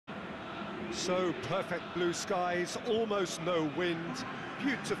So perfect blue skies, almost no wind,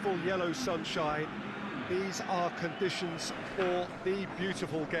 beautiful yellow sunshine. These are conditions for the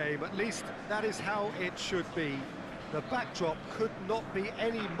beautiful game. At least that is how it should be. The backdrop could not be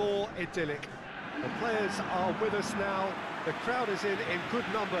any more idyllic. The players are with us now. The crowd is in good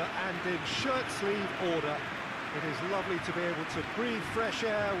number and in shirt-sleeve order. It is lovely to be able to breathe fresh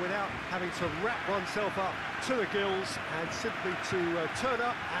air without having to wrap oneself up to the gills and simply to turn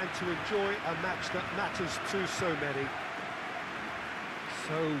up and to enjoy a match that matters to so many.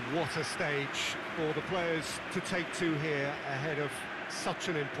 So what a stage for the players to take to here ahead of such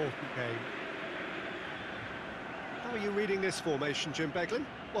an important game. How are you reading this formation, Jim Beglin?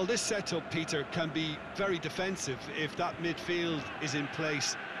 Well, this setup, Peter, can be very defensive if that midfield is in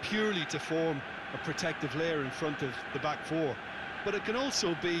place purely to form a protective layer in front of the back four. But it can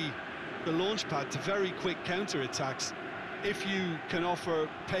also be the launchpad to very quick counter-attacks. If you can offer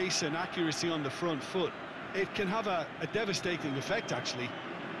pace and accuracy on the front foot, it can have a devastating effect, actually,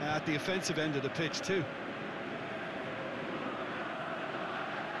 at the offensive end of the pitch, too.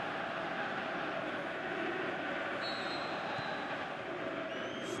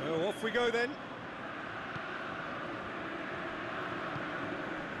 So off we go, then.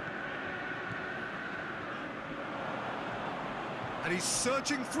 And he's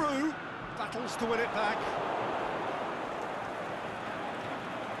surging through, battles to win it back.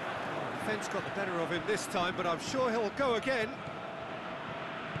 Defence got the better of him this time, but I'm sure he'll go again.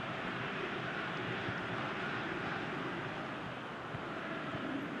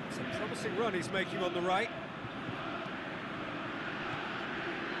 It's a promising run he's making on the right.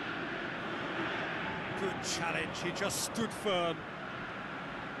 Good challenge, he just stood firm.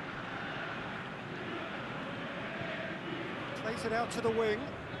 Plays it out to the wing.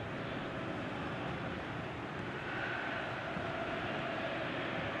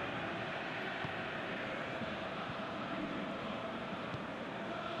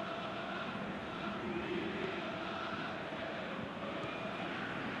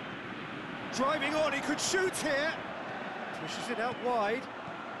 Driving on, he could shoot here. Pushes it out wide.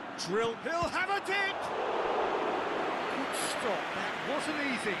 Drill, he'll have a dip! Good stop, that wasn't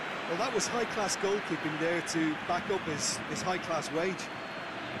easy. Well, that was high-class goalkeeping there to back up his high-class wage.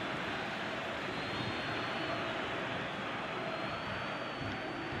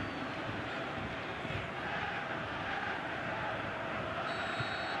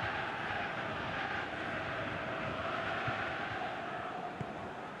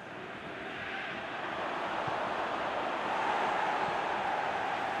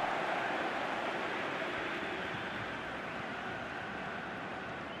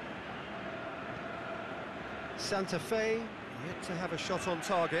 Santa Fe yet to have a shot on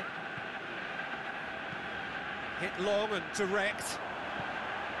target. Hit long and direct.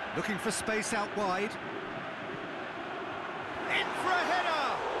 Looking for space out wide. In for a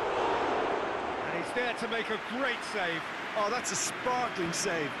header! And he's there to make a great save. Oh, that's a sparkling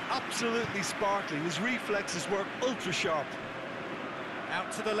save. Absolutely sparkling. His reflexes work ultra-sharp.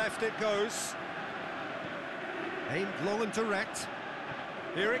 Out to the left it goes. Aimed long and direct.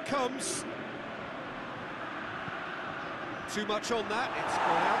 Here it comes. Too much on that, it's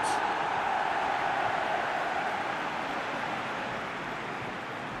gone out.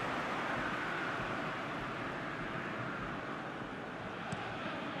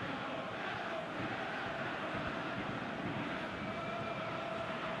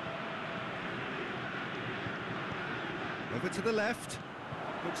 Over to the left,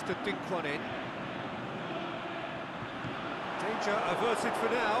 looks to dink one in. Danger averted for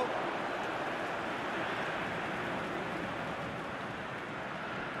now.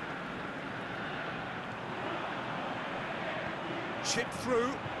 Chip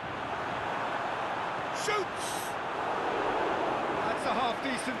through. Shoots! That's a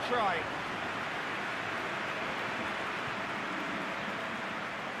half-decent try.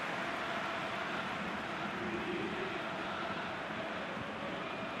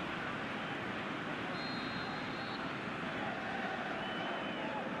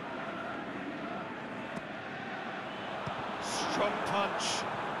 Strong punch.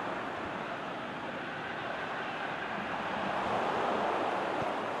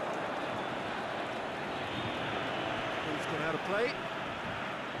 Out of play.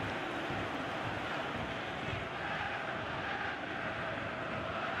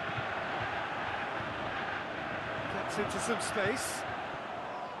 Gets into some space.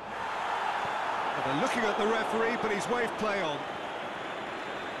 Well, they're looking at the referee, but he's waved play on.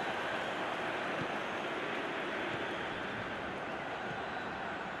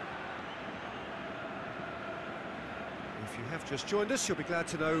 If you have just joined us, you'll be glad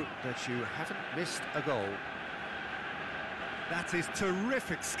to know that you haven't missed a goal. That is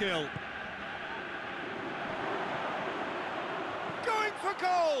terrific skill. Going for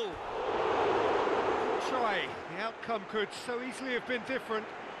goal! Try. The outcome could so easily have been different.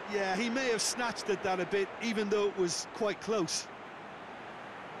 Yeah, he may have snatched at that a bit, even though it was quite close.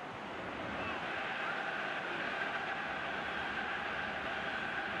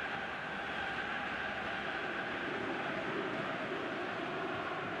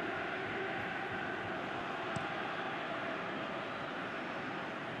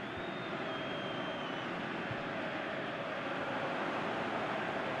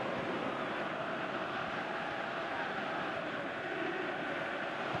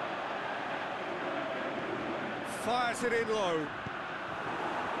 Fires it in low.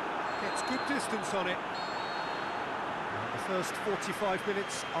 Gets good distance on it. And the first 45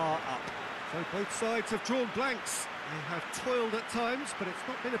 minutes are up. So both sides have drawn blanks. They have toiled at times, but it's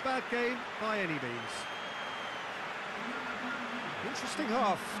not been a bad game by any means. Interesting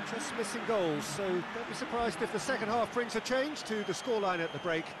half, just missing goals, so don't be surprised if the second half brings a change to the scoreline at the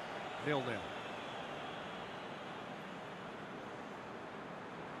break, 0-0.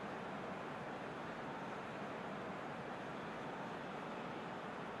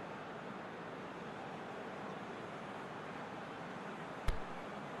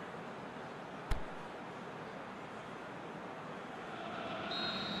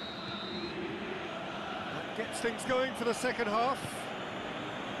 Gets things going for the second half.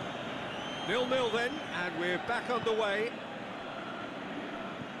 0-0 then, and we're back underway.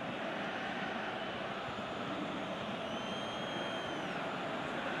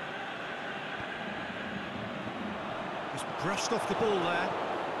 Just brushed off the ball there.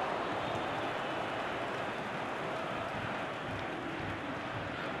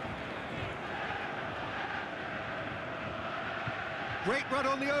 Great run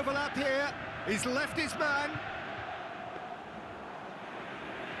on the overlap here. He's left his man.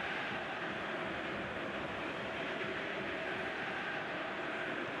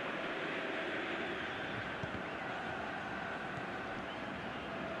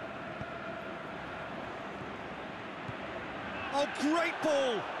 Oh, great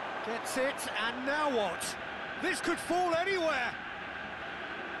ball. Gets it, and now what? This could fall anywhere.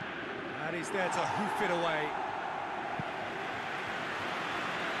 And he's there to hoof it away.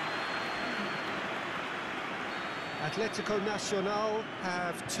 Atletico Nacional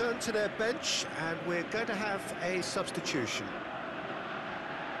have turned to their bench, and we're going to have a substitution.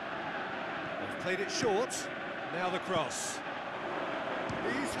 They've played it short, now the cross.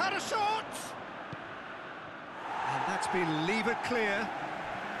 He's had a shot! And that's been levered clear.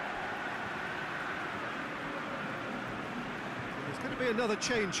 There's going to be another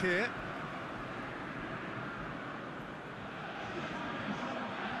change here.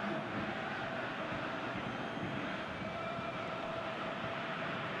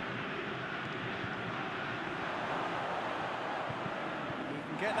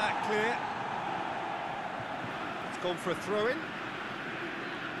 Get that clear. It's gone for a throw-in.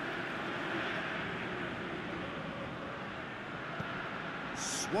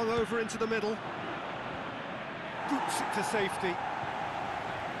 Swung over into the middle. Boots it to safety.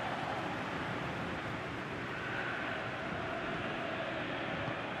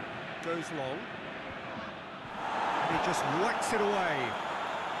 Goes long. And he just whacks it away.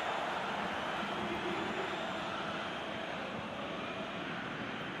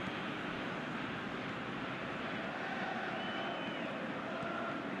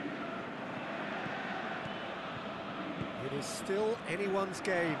 It is still anyone's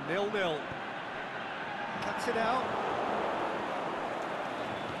game, 0-0. Cuts it out.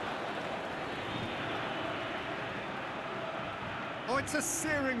 Oh, it's a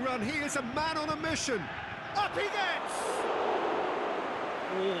searing run. He is a man on a mission. Up he gets!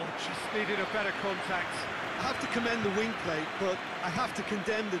 Oh, just needed a better contact. I have to commend the wing play, but I have to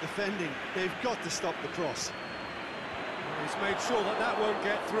condemn the defending. They've got to stop the cross. He's made sure that that won't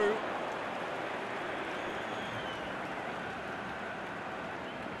get through.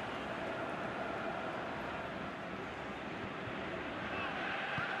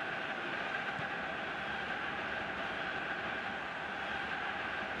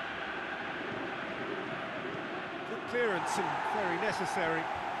 Clearance and very necessary.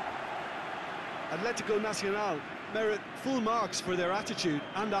 Atletico Nacional merit full marks for their attitude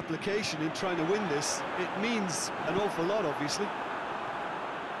and application in trying to win this. It means an awful lot, obviously.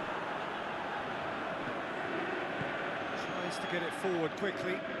 Tries to get it forward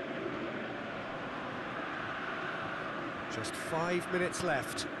quickly. Just 5 minutes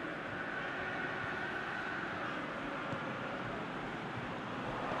left.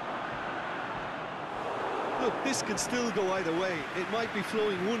 Look, this can still go either way. It might be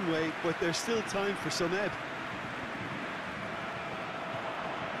flowing one way, but there's still time for some ebb.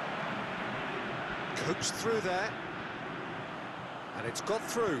 Coaxed through there. And it's got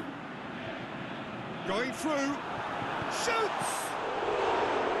through. Going through. Shoots!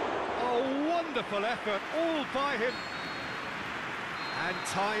 A wonderful effort, all by him. And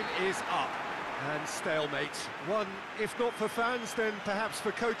time is up. And stalemate. One, if not for fans, then perhaps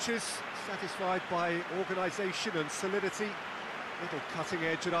for coaches, satisfied by organisation and solidity. Little cutting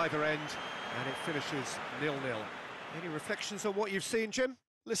edge at either end, and it finishes 0-0. Any reflections on what you've seen, Jim?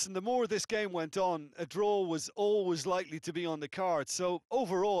 Listen, the more this game went on, a draw was always likely to be on the card. So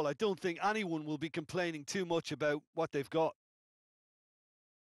overall, I don't think anyone will be complaining too much about what they've got.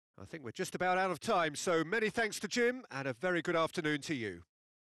 I think we're just about out of time, so many thanks to Jim, and a very good afternoon to you.